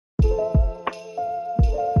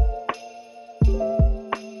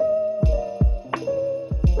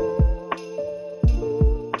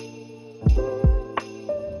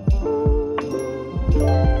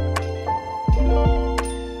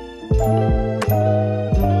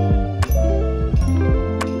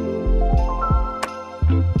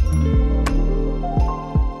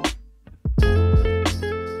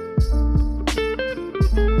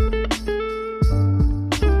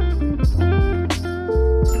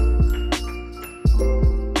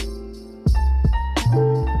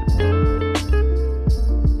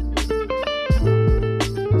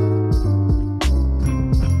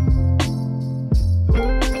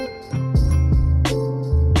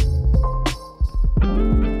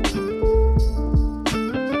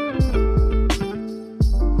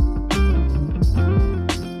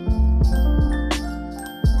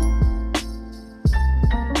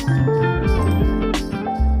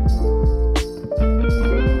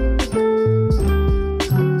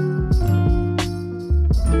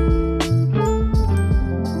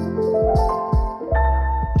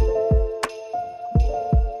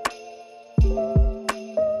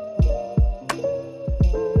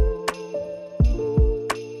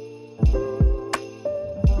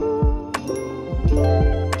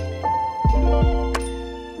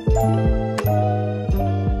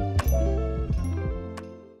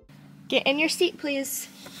Get in your seat, please.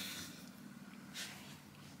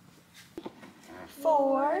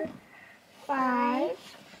 4, 5,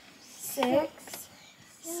 6,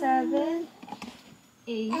 7,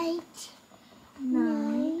 8,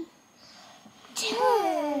 9,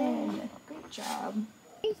 10. Great job.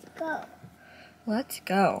 Let's go. Let's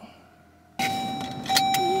go.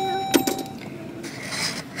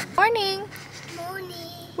 Morning. Morning.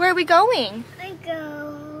 Where are we going? I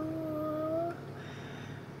go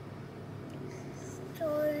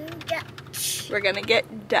to Dutch. We're gonna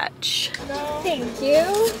get Dutch. Thank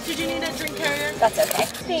you. Did you need a drink carrier? That's okay.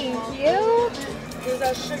 Thank you. There's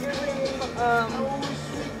a sugar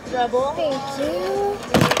rebel. Thank you.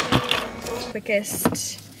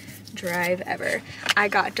 Quickest drive ever. I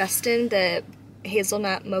got Dustin the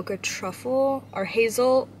hazelnut mocha truffle, or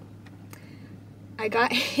hazel. I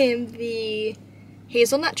got him the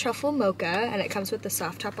hazelnut truffle mocha, and it comes with the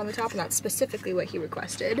soft top on the top, and that's specifically what he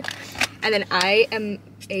requested. And then I am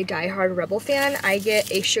a diehard Rebel fan. I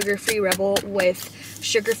get a sugar-free Rebel with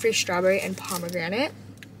sugar-free strawberry and pomegranate.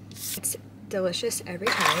 It's delicious every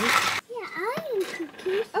time. Yeah, I am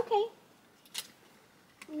cookies. Okay.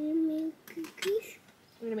 You make cookies?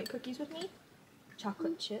 You're gonna make cookies with me?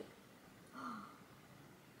 Chocolate chip.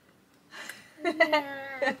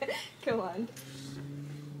 Yeah. Come on.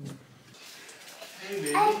 Hey,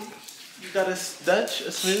 baby. You got a Dutch,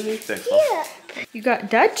 a smoothie? Thanks, Yeah. You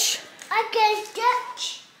got Dutch? I get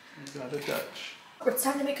Dutch. You got a Dutch. It's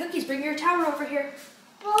time to make cookies. Bring your tower over here.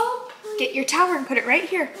 Bob. Get your tower and put it right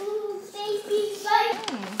here. Ooh, baby, bite.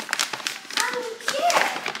 I'm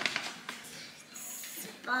scared.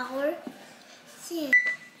 Flour. See.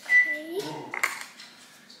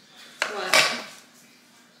 What?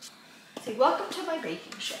 Say, welcome to my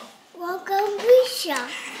baking show. Welcome, Risha.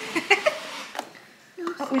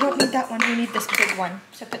 Oh, we don't need that one. We need this big one.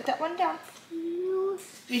 So put that one down.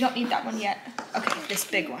 We don't need that one yet. Okay, this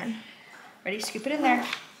big one. Ready? Scoop it in there.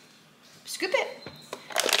 Scoop it.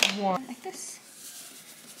 One. Like this.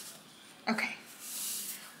 Okay.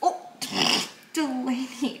 Oh,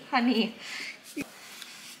 Delaney, honey.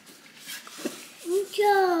 Good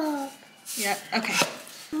job. Yep, okay.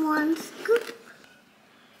 One scoop.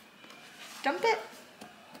 Dump it.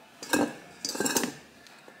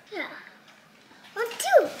 Yeah. 1,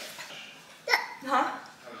 2. Huh?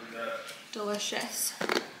 Delicious.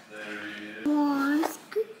 One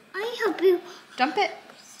scoop. I help you. Dump it.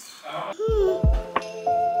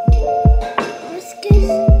 What's this?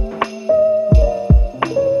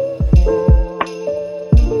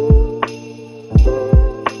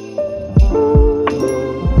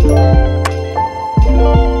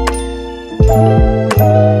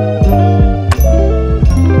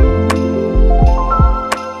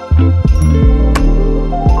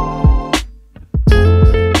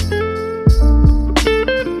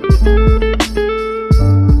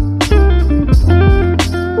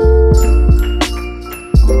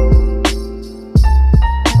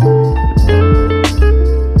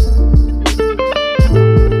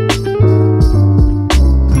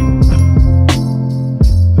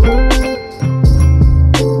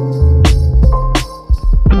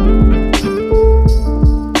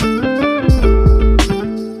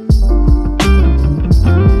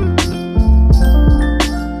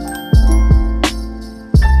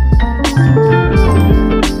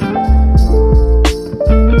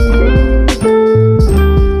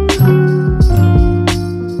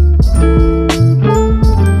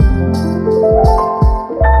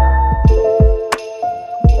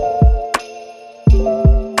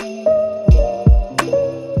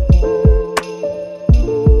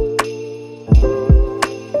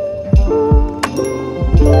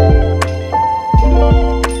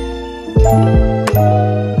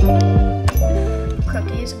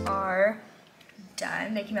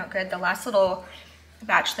 the last little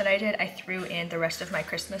batch that I did, I threw in the rest of my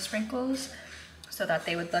Christmas sprinkles so that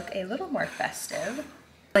they would look a little more festive.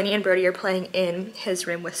 Lenny and Brody are playing in his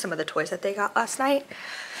room with some of the toys that they got last night.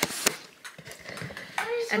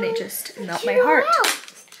 And they just melt my heart.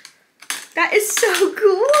 That is so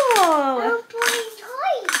cool!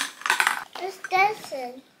 It's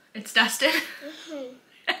Dustin. It's Dustin?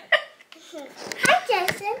 Hi,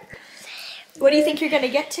 Dustin. What do you think you're gonna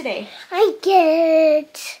get today? I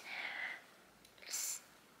get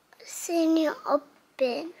Sydney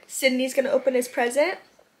open. Sydney's gonna open his present?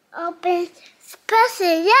 Open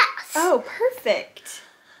present, yes. Oh, perfect.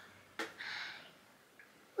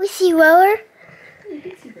 We see lower. You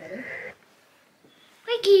can see better.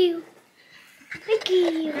 Thank you. Thank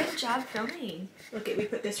you. Great job filming. Look at, we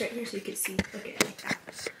put this right here so you can see. Look at it like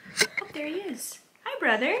that. Oh, there he is. Hi,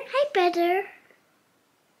 brother. Hi, brother.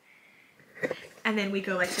 And then we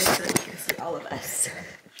go like this so that you can see all of us.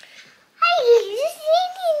 Hi, this is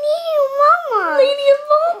Lady Lady and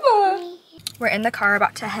Mama. We're in the car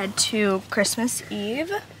about to head to Christmas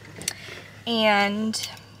Eve. And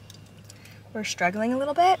we're struggling a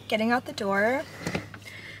little bit getting out the door.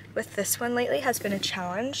 With this one lately has been a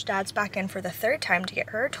challenge. Dad's back in for the 3rd time to get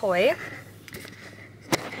her a toy.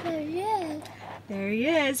 There he is. There he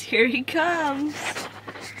is. Here he comes.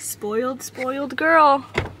 Spoiled, spoiled girl.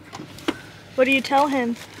 What do you tell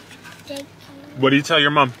him? Thank you. What do you tell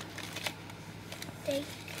your mom? Thank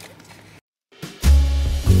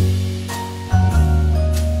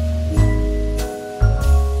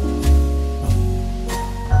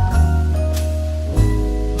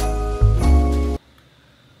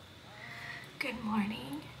Good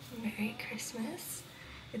morning. Merry Christmas.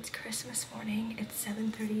 It's Christmas morning. It's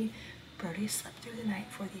 7:30. Brody slept through the night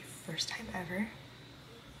for the first time ever.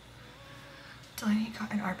 Delaney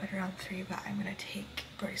got an arbiter on 3, but I'm gonna take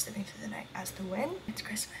Brody sleeping through the night as the win. It's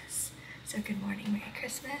Christmas. So good morning, Merry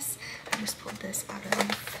Christmas. I just pulled this out of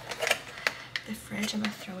the fridge. I'm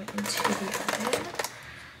gonna throw it into the oven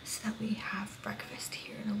so that we have breakfast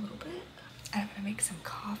here in a little bit. And I'm gonna make some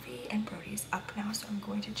coffee, and Brody's up now, so I'm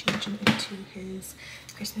going to change him into his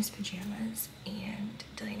Christmas pajamas, and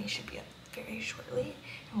Delaney should be up very shortly,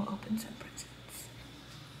 and we'll open some presents.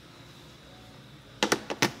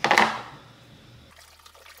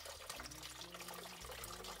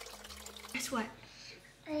 Guess what?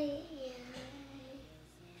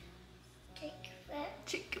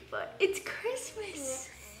 Chicken butt. It's Christmas.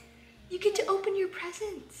 You get to open your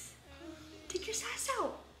presents. Take your sass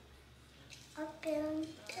out. Open.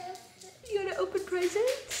 You wanna open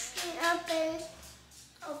presents?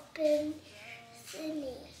 Open.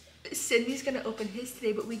 Sydney. Sydney's gonna open his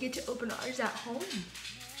today, but we get to open ours at home.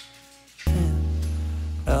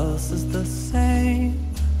 Else is the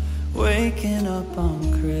same. Waking up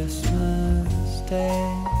on Christmas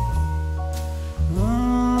Day.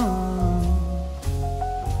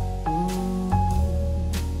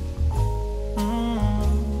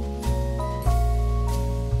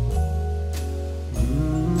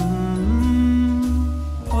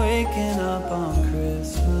 Waking up on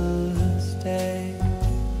Christmas Day.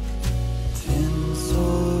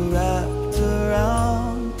 Tinsel wrapped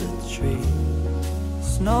around the tree.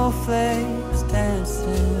 Snowflakes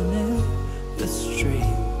dancing in the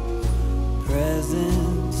street.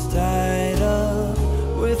 Presents tied up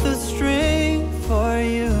with a string for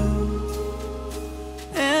you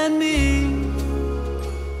and me.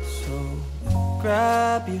 So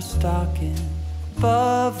grab your stocking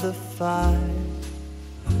above the fire.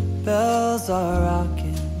 Bells are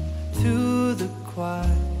rocking to the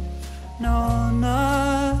choir. No,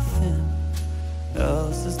 nothing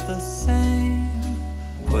else is the same.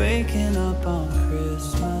 Waking up on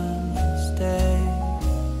Christmas Day.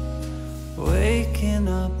 Waking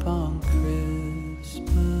up on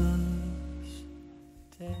Christmas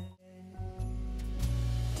Day.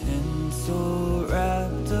 Tinsel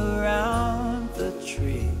wrapped around the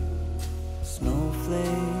tree.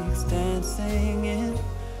 Snowflakes dancing in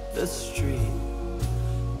the street.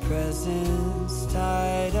 Presents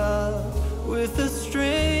tied up with a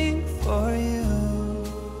string for you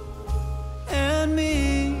and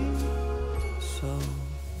me. So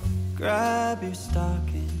grab your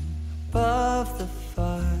stocking above the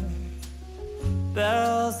fire.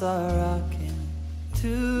 Bells are rocking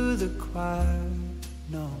to the choir.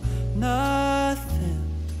 No, nothing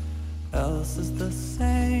else is the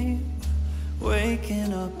same.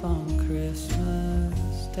 Waking up on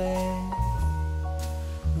Christmas Day.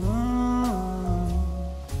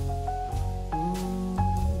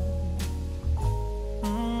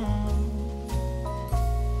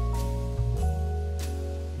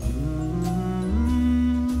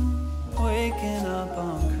 Waking up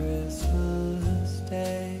on Christmas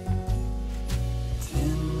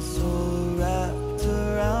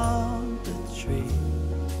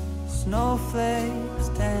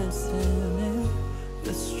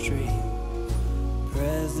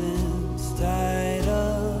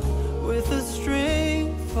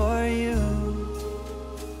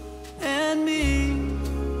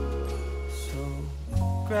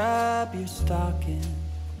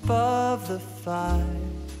 5.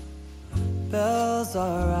 Bells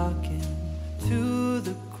are rocking to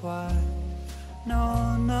the choir.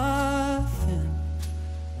 No, nothing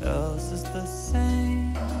else is the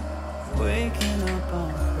same. Waking up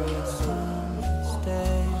on Christmas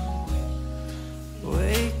Day.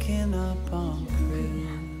 Waking up on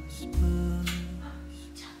Christmas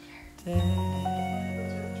Day.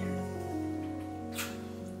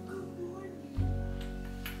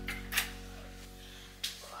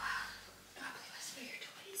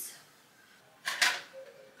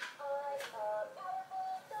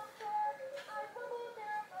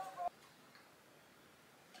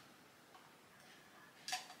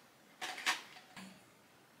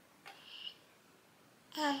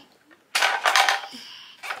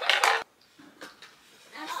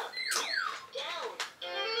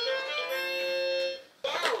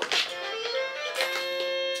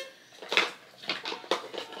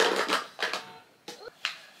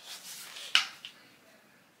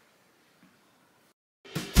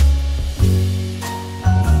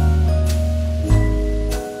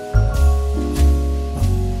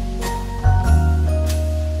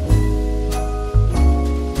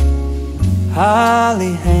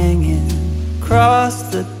 Holly hanging across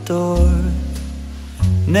the door,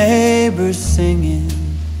 neighbors singing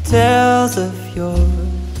tales of yore.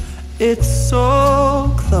 It's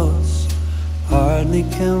so close, hardly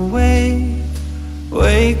can wait.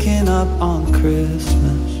 Waking up on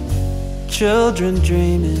Christmas, children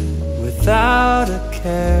dreaming without a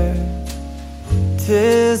care.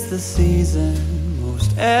 'Tis the season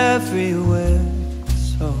most everywhere,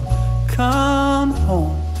 so come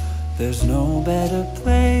home. There's no better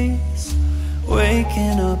place.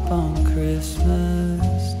 Waking up on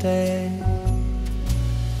Christmas Day.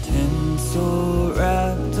 Tinsel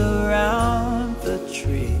wrapped around the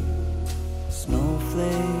tree,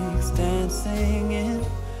 snowflakes dancing in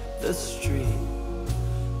the street,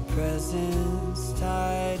 presents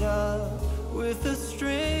tied up with a